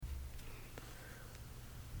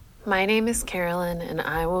My name is Carolyn, and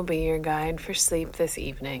I will be your guide for sleep this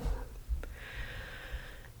evening.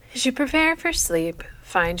 As you prepare for sleep,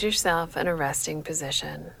 find yourself in a resting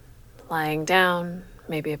position, lying down,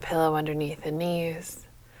 maybe a pillow underneath the knees.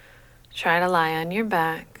 Try to lie on your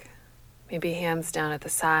back, maybe hands down at the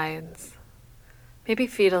sides, maybe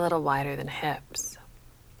feet a little wider than hips.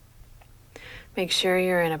 Make sure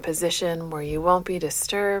you're in a position where you won't be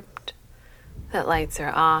disturbed, that lights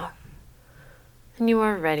are off, and you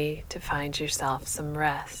are ready to find yourself some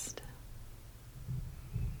rest.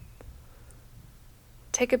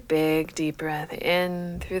 Take a big deep breath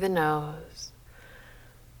in through the nose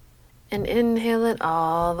and inhale it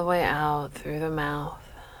all the way out through the mouth.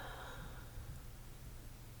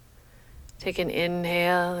 Take an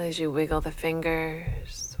inhale as you wiggle the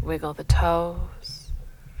fingers, wiggle the toes,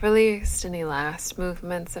 release any last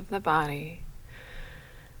movements of the body,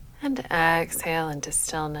 and exhale into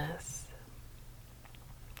stillness.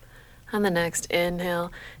 On the next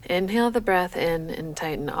inhale, inhale the breath in and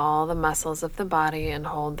tighten all the muscles of the body and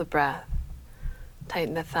hold the breath.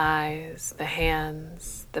 Tighten the thighs, the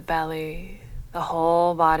hands, the belly. The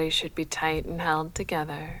whole body should be tight and held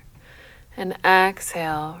together. And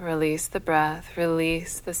exhale, release the breath,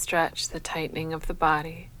 release the stretch, the tightening of the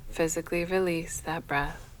body. Physically release that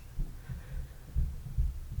breath.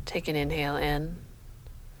 Take an inhale in.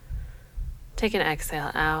 Take an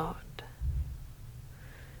exhale out.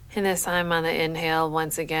 And this time on the inhale,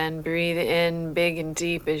 once again, breathe in big and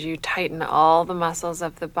deep as you tighten all the muscles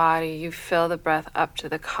of the body. You fill the breath up to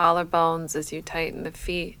the collarbones as you tighten the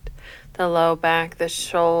feet, the low back, the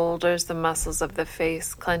shoulders, the muscles of the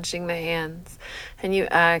face, clenching the hands. And you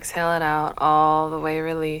exhale it out, all the way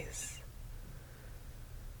release.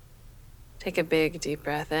 Take a big deep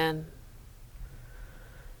breath in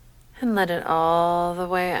and let it all the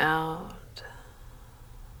way out.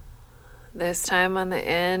 This time on the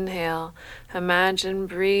inhale, imagine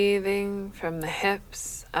breathing from the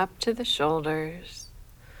hips up to the shoulders.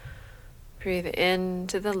 Breathe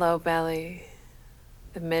into the low belly,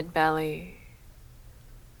 the mid belly,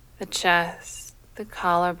 the chest, the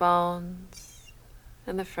collarbones,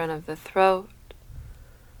 and the front of the throat.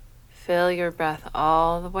 Fill your breath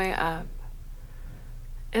all the way up,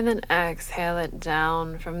 and then exhale it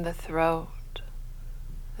down from the throat,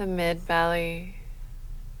 the mid belly,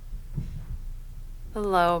 the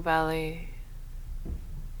low belly,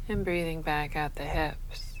 and breathing back out the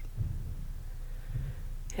hips.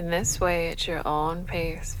 In this way, at your own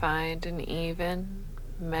pace, find an even,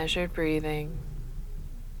 measured breathing,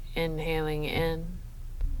 inhaling in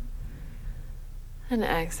and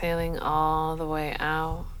exhaling all the way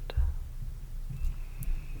out.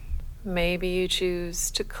 Maybe you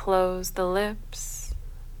choose to close the lips,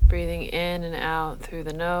 breathing in and out through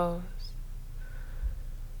the nose,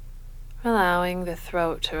 allowing the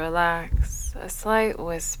throat to relax, a slight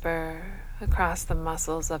whisper across the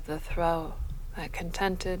muscles of the throat, that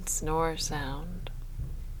contented snore sound.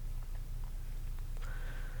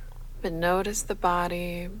 But notice the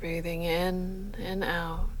body breathing in and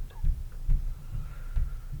out.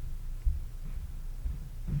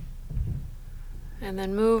 And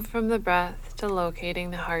then move from the breath to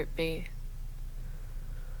locating the heartbeat.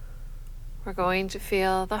 We're going to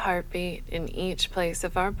feel the heartbeat in each place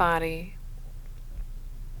of our body.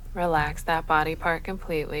 Relax that body part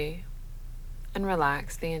completely and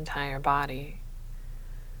relax the entire body.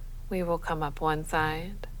 We will come up one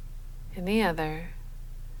side and the other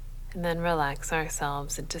and then relax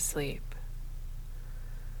ourselves into sleep.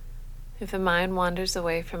 If the mind wanders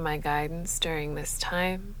away from my guidance during this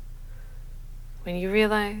time, when you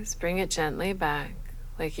realize, bring it gently back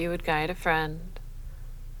like you would guide a friend,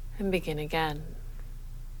 and begin again.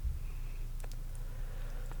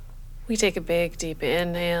 We take a big deep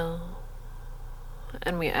inhale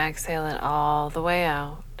and we exhale it all the way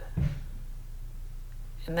out.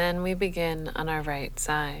 And then we begin on our right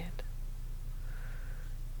side.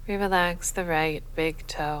 We relax the right big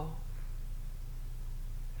toe,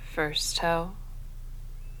 first toe,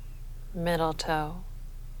 middle toe,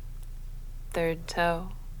 third toe,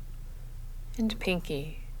 and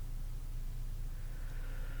pinky.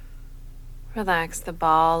 Relax the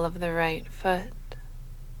ball of the right foot,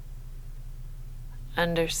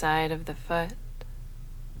 underside of the foot,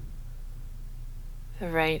 the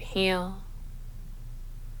right heel,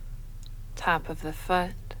 top of the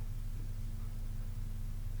foot,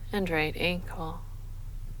 and right ankle.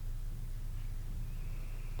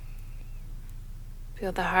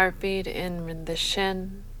 Feel the heartbeat in the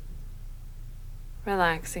shin,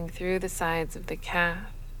 relaxing through the sides of the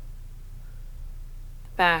calf, the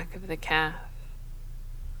back of the calf,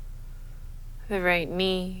 the right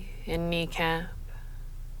knee and kneecap,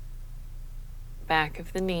 back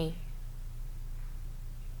of the knee,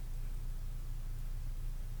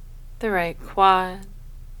 the right quad,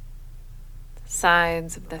 the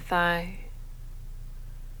sides of the thigh,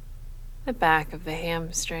 the back of the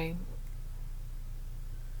hamstring,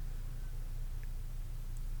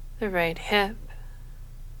 the right hip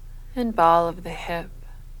and ball of the hip,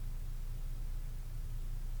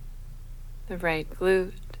 the right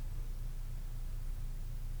glute.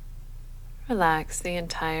 Relax the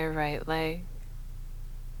entire right leg.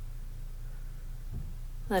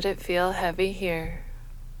 Let it feel heavy here,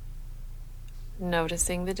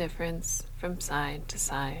 noticing the difference from side to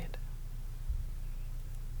side.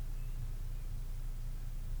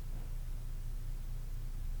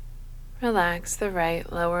 Relax the right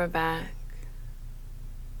lower back,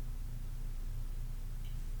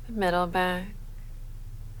 the middle back.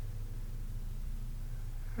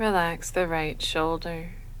 Relax the right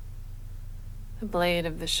shoulder, the blade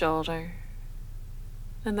of the shoulder,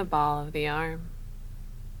 and the ball of the arm.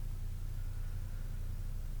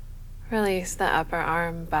 Release the upper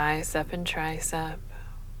arm, bicep, and tricep,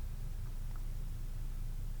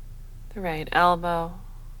 the right elbow,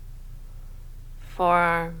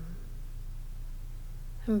 forearm,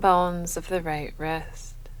 and bones of the right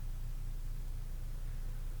wrist.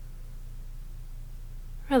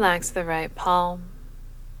 Relax the right palm,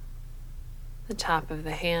 the top of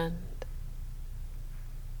the hand,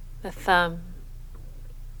 the thumb,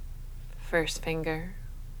 first finger,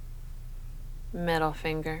 middle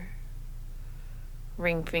finger,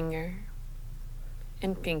 ring finger,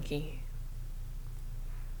 and pinky.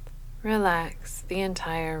 Relax the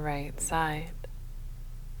entire right side.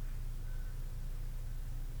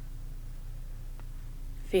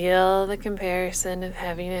 Feel the comparison of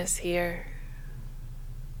heaviness here.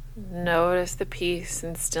 Notice the peace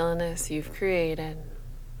and stillness you've created.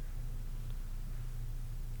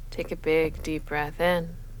 Take a big, deep breath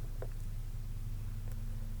in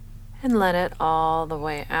and let it all the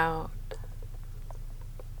way out.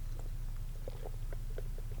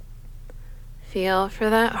 Feel for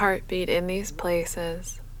that heartbeat in these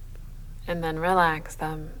places and then relax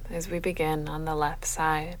them as we begin on the left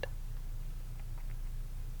side.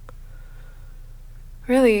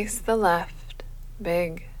 Release the left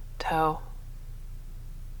big toe,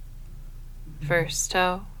 first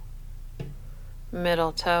toe,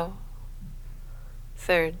 middle toe,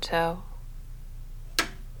 third toe,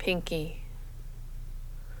 pinky,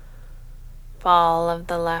 ball of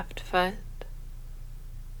the left foot,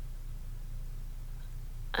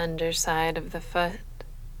 underside of the foot,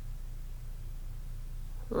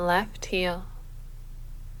 left heel,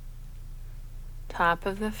 top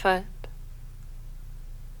of the foot,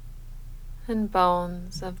 and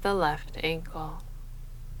bones of the left ankle.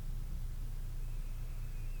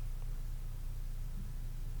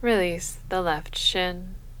 Release the left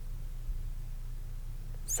shin,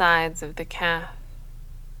 sides of the calf,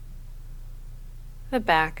 the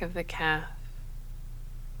back of the calf,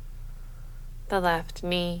 the left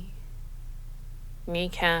knee,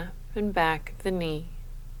 kneecap, and back of the knee.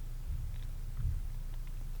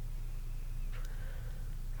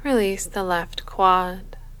 Release the left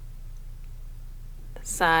quad, the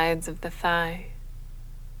sides of the thigh,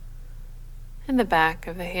 and the back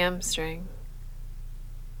of the hamstring.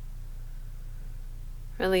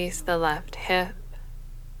 Release the left hip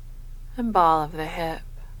and ball of the hip,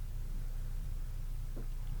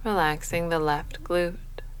 relaxing the left glute.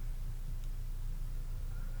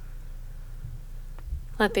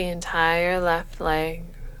 Let the entire left leg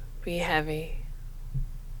be heavy.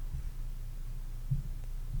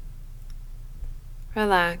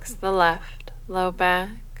 Relax the left low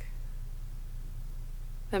back,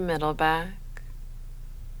 the middle back,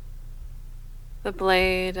 the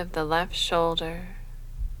blade of the left shoulder,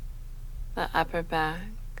 the upper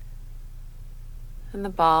back, and the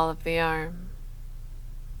ball of the arm.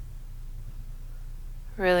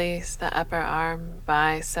 Release the upper arm,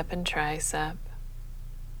 bicep, and tricep,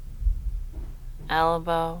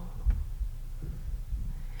 elbow,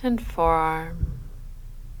 and forearm.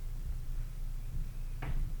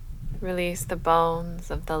 Release the bones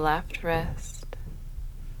of the left wrist,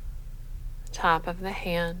 the top of the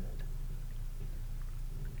hand,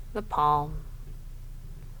 the palm,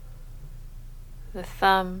 the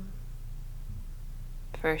thumb,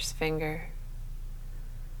 first finger,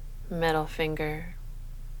 middle finger,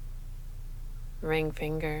 ring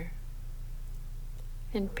finger,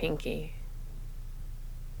 and pinky.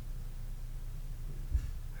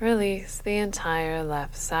 Release the entire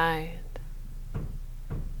left side.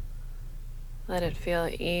 Let it feel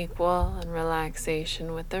equal in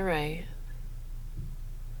relaxation with the right.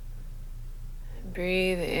 And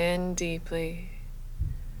breathe in deeply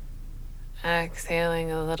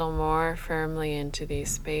exhaling a little more firmly into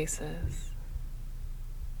these spaces.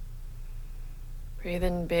 Breathe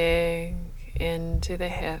in big into the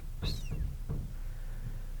hips.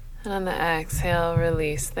 And on the exhale,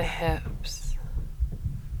 release the hips,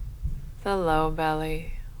 the low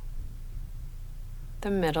belly,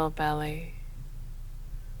 the middle belly,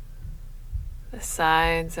 the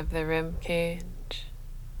sides of the rib cage,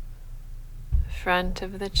 the front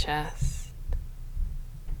of the chest,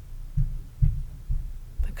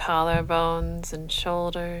 the collarbones and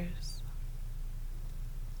shoulders,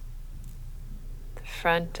 the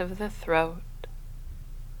front of the throat.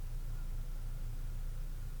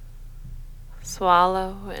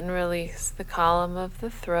 Swallow and release the column of the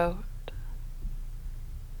throat.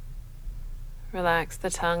 Relax the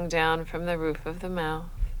tongue down from the roof of the mouth.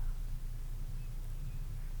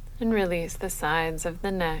 And release the sides of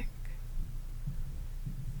the neck,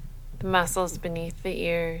 the muscles beneath the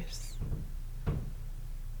ears,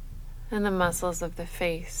 and the muscles of the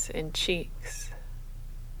face and cheeks.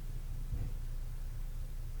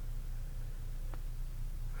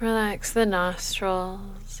 Relax the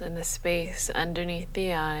nostrils and the space underneath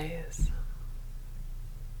the eyes,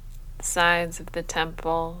 the sides of the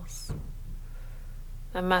temples,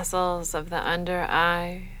 the muscles of the under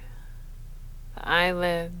eye, the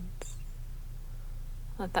eyelids.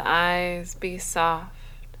 Let the eyes be soft.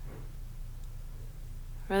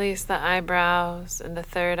 Release the eyebrows and the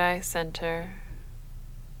third eye center.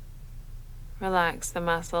 Relax the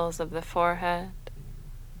muscles of the forehead,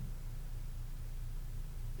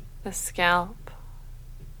 the scalp,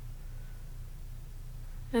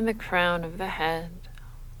 and the crown of the head.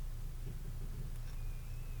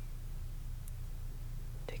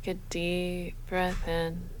 Take a deep breath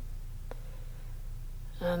in.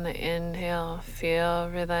 On the inhale, feel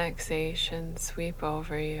relaxation sweep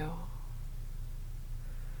over you.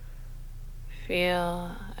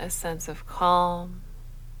 Feel a sense of calm,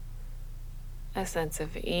 a sense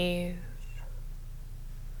of ease.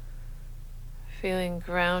 Feeling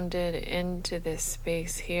grounded into this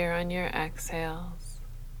space here on your exhales,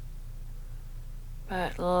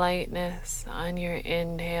 but lightness on your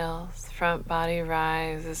inhales. Front body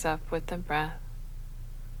rises up with the breath.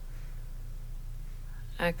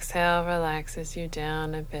 Exhale relaxes you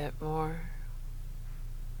down a bit more.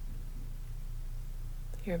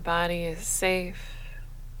 Your body is safe,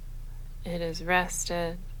 it is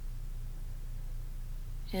rested,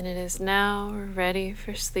 and it is now ready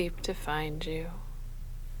for sleep to find you.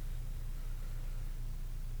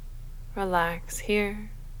 Relax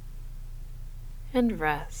here and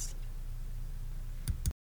rest.